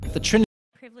the Trinity.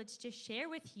 Privilege to share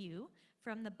with you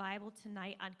from the Bible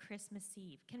tonight on Christmas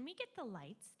Eve. Can we get the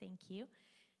lights? Thank you.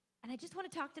 And I just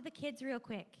want to talk to the kids real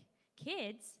quick.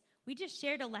 Kids, we just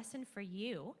shared a lesson for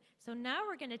you. So now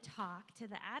we're going to talk to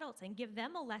the adults and give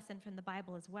them a lesson from the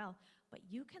Bible as well. But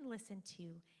you can listen to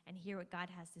and hear what God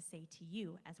has to say to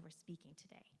you as we're speaking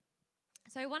today.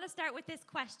 So I want to start with this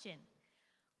question.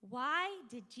 Why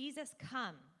did Jesus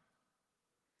come?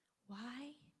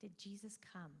 Why did Jesus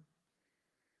come?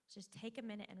 Just take a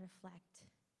minute and reflect.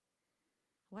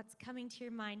 What's coming to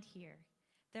your mind here?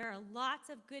 There are lots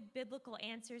of good biblical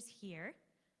answers here,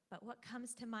 but what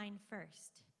comes to mind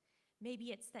first? Maybe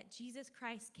it's that Jesus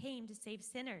Christ came to save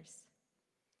sinners.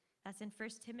 That's in 1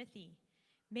 Timothy.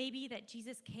 Maybe that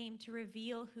Jesus came to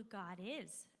reveal who God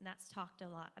is, and that's talked a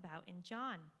lot about in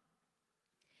John.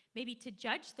 Maybe to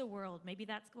judge the world. Maybe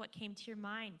that's what came to your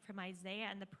mind from Isaiah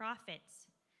and the prophets.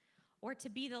 Or to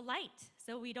be the light,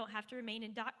 so we don't have to remain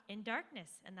in darkness,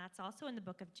 and that's also in the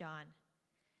book of John.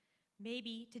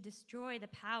 Maybe to destroy the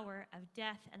power of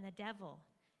death and the devil,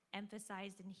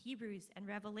 emphasized in Hebrews and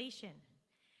Revelation.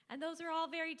 And those are all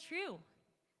very true.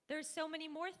 There's so many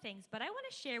more things, but I want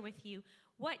to share with you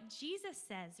what Jesus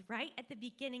says right at the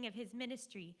beginning of his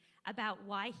ministry about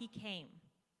why he came.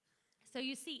 So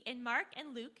you see, in Mark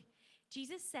and Luke,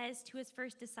 Jesus says to his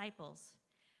first disciples,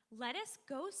 "Let us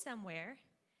go somewhere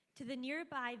to the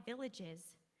nearby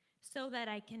villages so that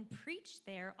I can preach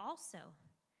there also.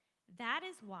 That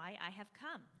is why I have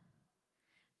come."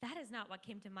 That is not what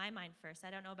came to my mind first.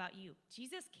 I don't know about you.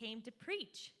 Jesus came to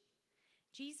preach.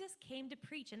 Jesus came to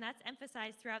preach, and that's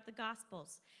emphasized throughout the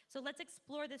Gospels. So let's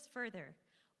explore this further.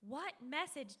 What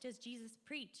message does Jesus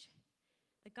preach?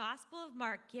 The Gospel of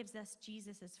Mark gives us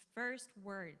Jesus' first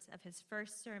words of his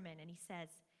first sermon, and he says,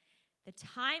 "The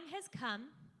time has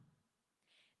come.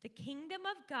 The kingdom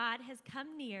of God has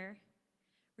come near.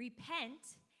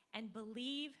 Repent and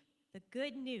believe the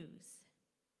good news."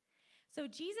 So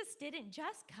Jesus didn't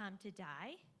just come to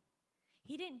die.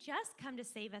 He didn't just come to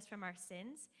save us from our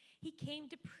sins. He came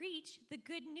to preach the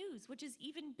good news, which is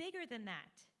even bigger than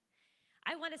that.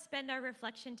 I want to spend our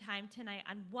reflection time tonight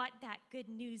on what that good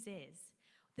news is.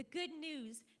 The good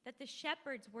news that the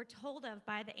shepherds were told of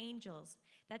by the angels,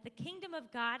 that the kingdom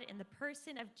of God in the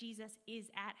person of Jesus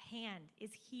is at hand,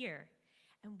 is here.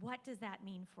 And what does that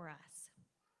mean for us?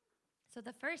 So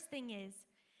the first thing is,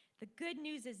 the good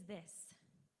news is this.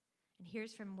 And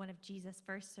here's from one of Jesus'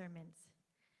 first sermons.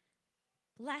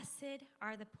 "Blessed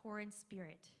are the poor in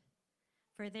spirit,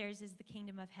 for theirs is the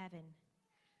kingdom of heaven.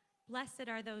 Blessed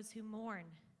are those who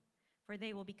mourn, for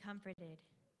they will be comforted.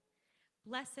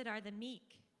 Blessed are the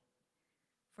meek,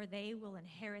 for they will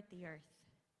inherit the earth."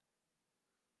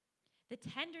 The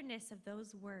tenderness of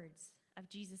those words of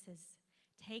Jesus's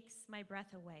takes my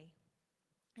breath away.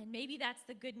 And maybe that's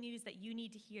the good news that you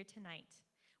need to hear tonight,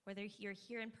 whether you're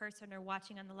here in person or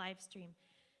watching on the live stream.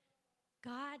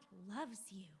 God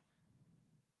loves you.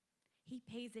 He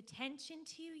pays attention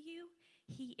to you.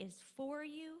 He is for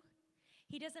you.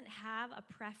 He doesn't have a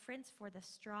preference for the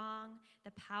strong,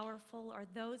 the powerful, or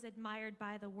those admired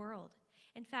by the world.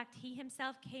 In fact, he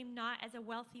himself came not as a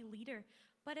wealthy leader,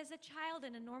 but as a child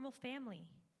in a normal family.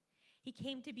 He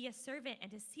came to be a servant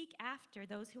and to seek after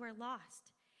those who are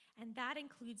lost, and that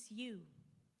includes you.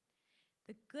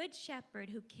 The good shepherd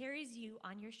who carries you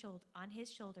on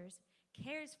his shoulders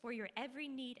cares for your every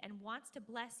need and wants to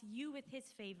bless you with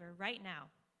his favor right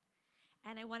now.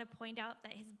 And I want to point out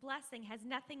that his blessing has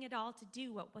nothing at all to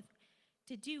do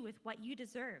with what you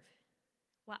deserve,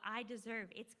 what I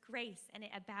deserve. It's grace, and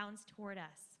it abounds toward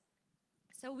us.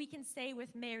 So we can say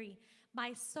with Mary,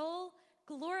 "My soul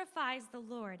glorifies the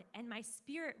Lord, and my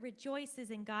spirit rejoices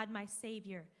in God my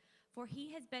Savior, for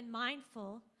he has been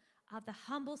mindful of the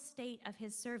humble state of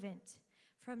his servant.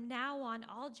 From now on,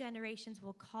 all generations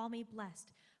will call me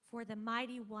blessed, for the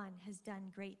Mighty One has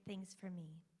done great things for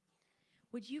me."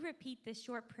 Would you repeat this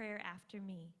short prayer after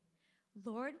me?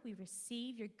 Lord, we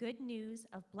receive your good news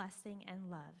of blessing and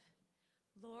love.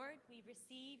 Lord, we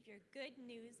receive your good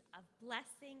news of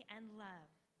blessing and love.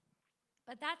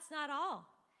 But that's not all.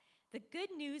 The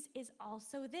good news is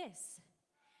also this.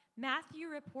 Matthew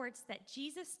reports that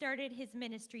Jesus started his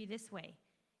ministry this way,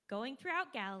 going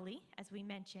throughout Galilee, as we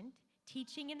mentioned,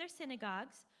 teaching in their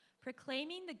synagogues,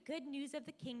 proclaiming the good news of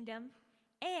the kingdom,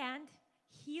 and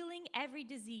healing every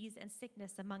disease and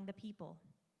sickness among the people.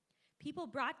 People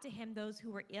brought to him those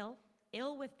who were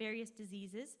ill with various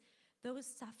diseases, those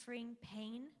suffering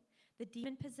pain, the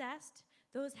demon-possessed,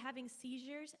 those having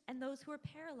seizures, and those who were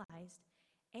paralyzed,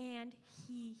 and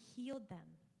he healed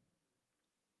them.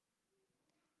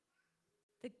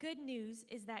 The good news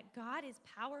is that God is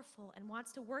powerful and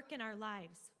wants to work in our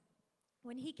lives.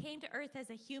 When he came to earth as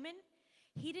a human,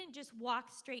 he didn't just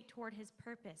walk straight toward his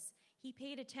purpose. He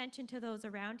paid attention to those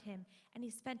around him, and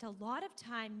he spent a lot of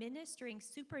time ministering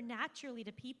supernaturally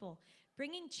to people,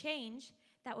 bringing change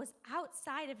that was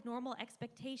outside of normal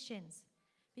expectations,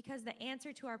 because the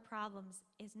answer to our problems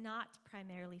is not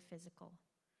primarily physical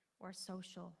or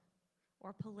social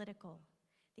or political.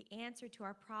 The answer to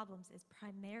our problems is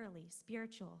primarily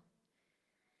spiritual.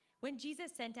 When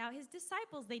Jesus sent out his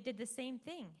disciples, they did the same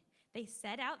thing. They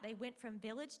set out, they went from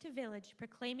village to village,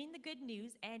 proclaiming the good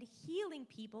news and healing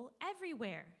people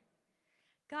everywhere.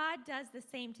 God does the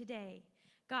same today.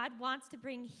 God wants to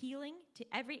bring healing to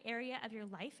every area of your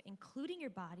life, including your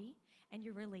body and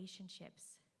your relationships.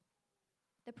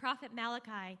 The prophet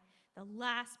Malachi, the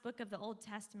last book of the Old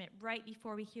Testament, right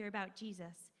before we hear about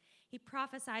Jesus, he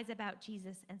prophesies about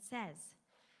Jesus and says,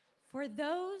 "For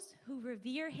those who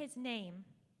revere his name,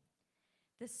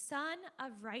 the Son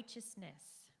of Righteousness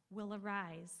will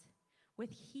arise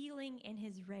with healing in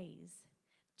his rays."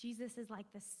 Jesus is like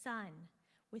the sun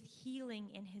with healing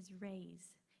in his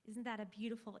rays. Isn't that a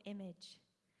beautiful image?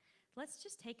 Let's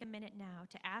just take a minute now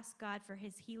to ask God for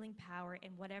his healing power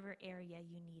in whatever area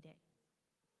you need it.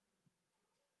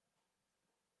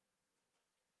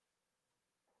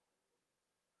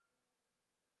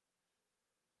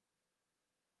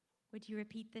 Would you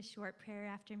repeat this short prayer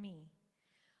after me?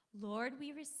 Lord,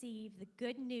 we receive the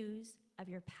good news of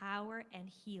your power and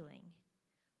healing.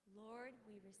 Lord,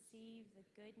 we receive the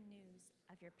good news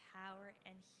of your power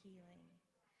and healing.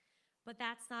 But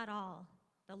that's not all.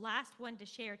 The last one to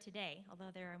share today,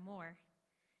 although there are more,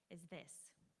 is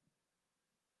this.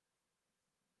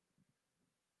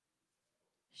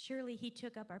 Surely he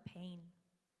took up our pain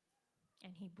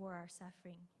and he bore our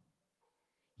suffering.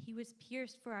 He was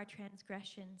pierced for our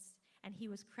transgressions and he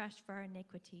was crushed for our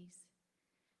iniquities.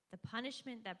 The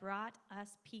punishment that brought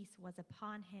us peace was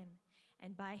upon him,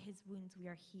 and by his wounds we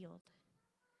are healed.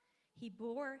 He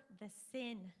bore the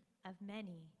sin of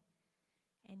many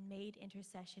and made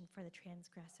intercession for the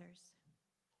transgressors.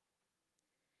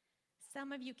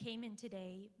 Some of you came in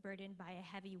today burdened by a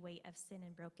heavy weight of sin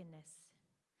and brokenness.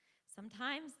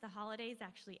 Sometimes the holidays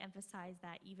actually emphasize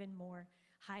that even more,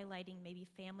 highlighting maybe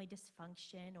family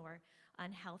dysfunction or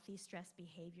unhealthy stress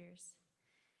behaviors.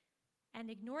 And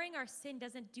ignoring our sin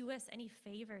doesn't do us any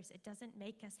favors. It doesn't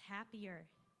make us happier.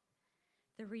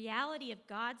 The reality of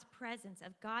God's presence,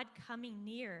 of God coming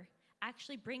near,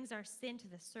 actually brings our sin to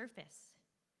the surface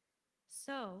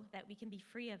so that we can be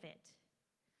free of it.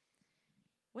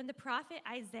 When the prophet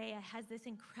Isaiah has this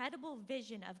incredible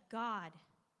vision of God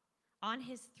on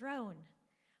his throne,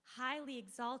 highly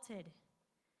exalted,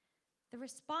 the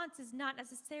response is not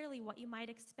necessarily what you might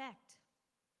expect.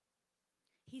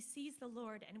 He sees the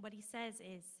Lord, and what he says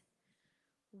is,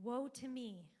 "Woe to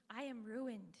me, I am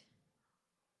ruined.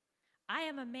 I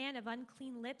am a man of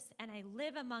unclean lips, and I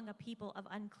live among a people of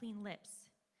unclean lips."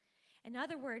 In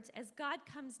other words, as God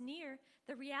comes near,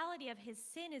 the reality of his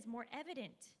sin is more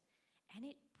evident, and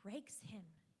it breaks him.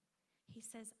 He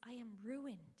says, "I am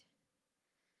ruined."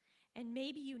 And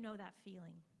maybe you know that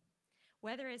feeling,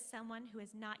 whether as someone who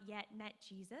has not yet met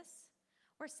Jesus,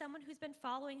 or someone who's been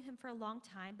following him for a long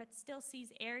time but still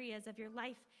sees areas of your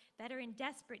life that are in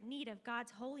desperate need of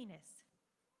God's holiness.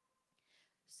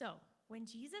 So, when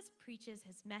Jesus preaches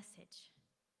his message,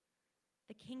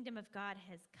 the kingdom of God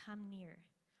has come near,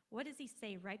 what does he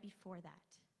say right before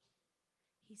that?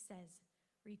 He says,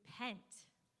 "Repent,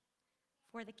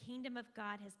 for the kingdom of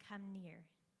God has come near."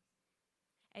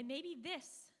 And maybe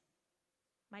this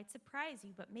might surprise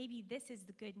you, but maybe this is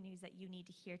the good news that you need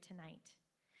to hear tonight.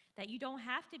 That you don't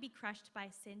have to be crushed by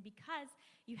sin because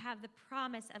you have the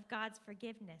promise of God's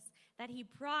forgiveness, that he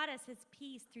brought us his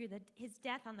peace through his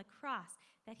death on the cross,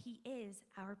 that he is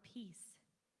our peace.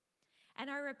 And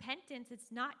our repentance,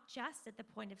 it's not just at the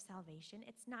point of salvation.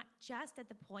 It's not just at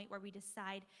the point where we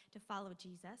decide to follow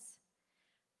Jesus.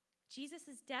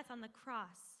 Jesus' death on the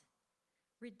cross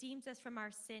redeems us from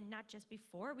our sin, not just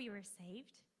before we were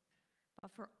saved,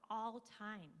 but for all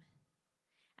time.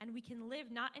 And we can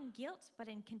live not in guilt, but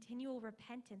in continual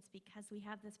repentance because we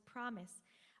have this promise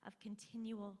of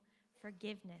continual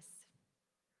forgiveness.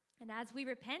 And as we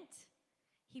repent,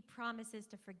 he promises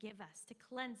to forgive us, to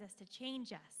cleanse us, to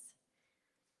change us.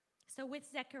 So with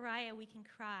Zechariah, we can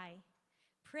cry,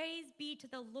 "Praise be to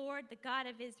the Lord, the God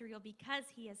of Israel, because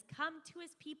he has come to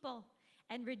his people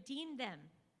and redeemed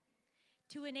them,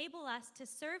 to enable us to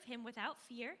serve him without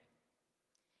fear,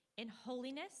 in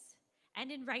holiness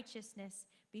and in righteousness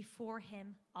before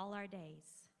him all our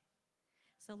days."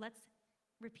 So let's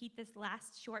repeat this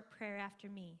last short prayer after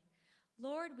me.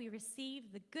 Lord, we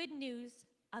receive the good news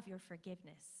of your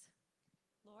forgiveness.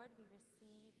 Lord, we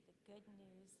receive the good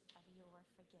news of your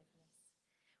forgiveness.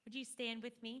 Would you stand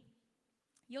with me?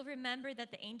 You'll remember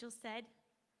that the angel said,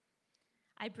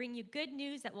 I bring you good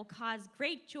news that will cause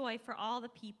great joy for all the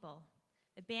people.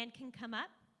 The band can come up.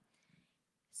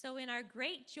 So in our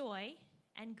great joy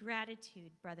and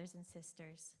gratitude, brothers and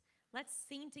sisters, let's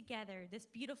sing together this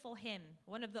beautiful hymn,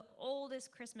 one of the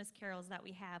oldest Christmas carols that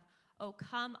we have, O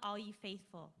Come All Ye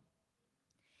Faithful.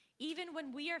 Even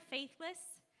when we are faithless,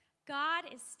 God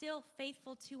is still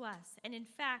faithful to us. And in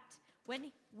fact,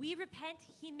 when we repent,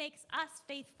 he makes us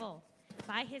faithful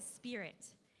by his Spirit.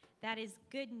 That is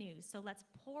good news. So let's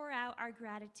pour out our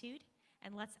gratitude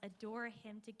and let's adore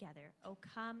him together. O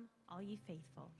come, all ye faithful.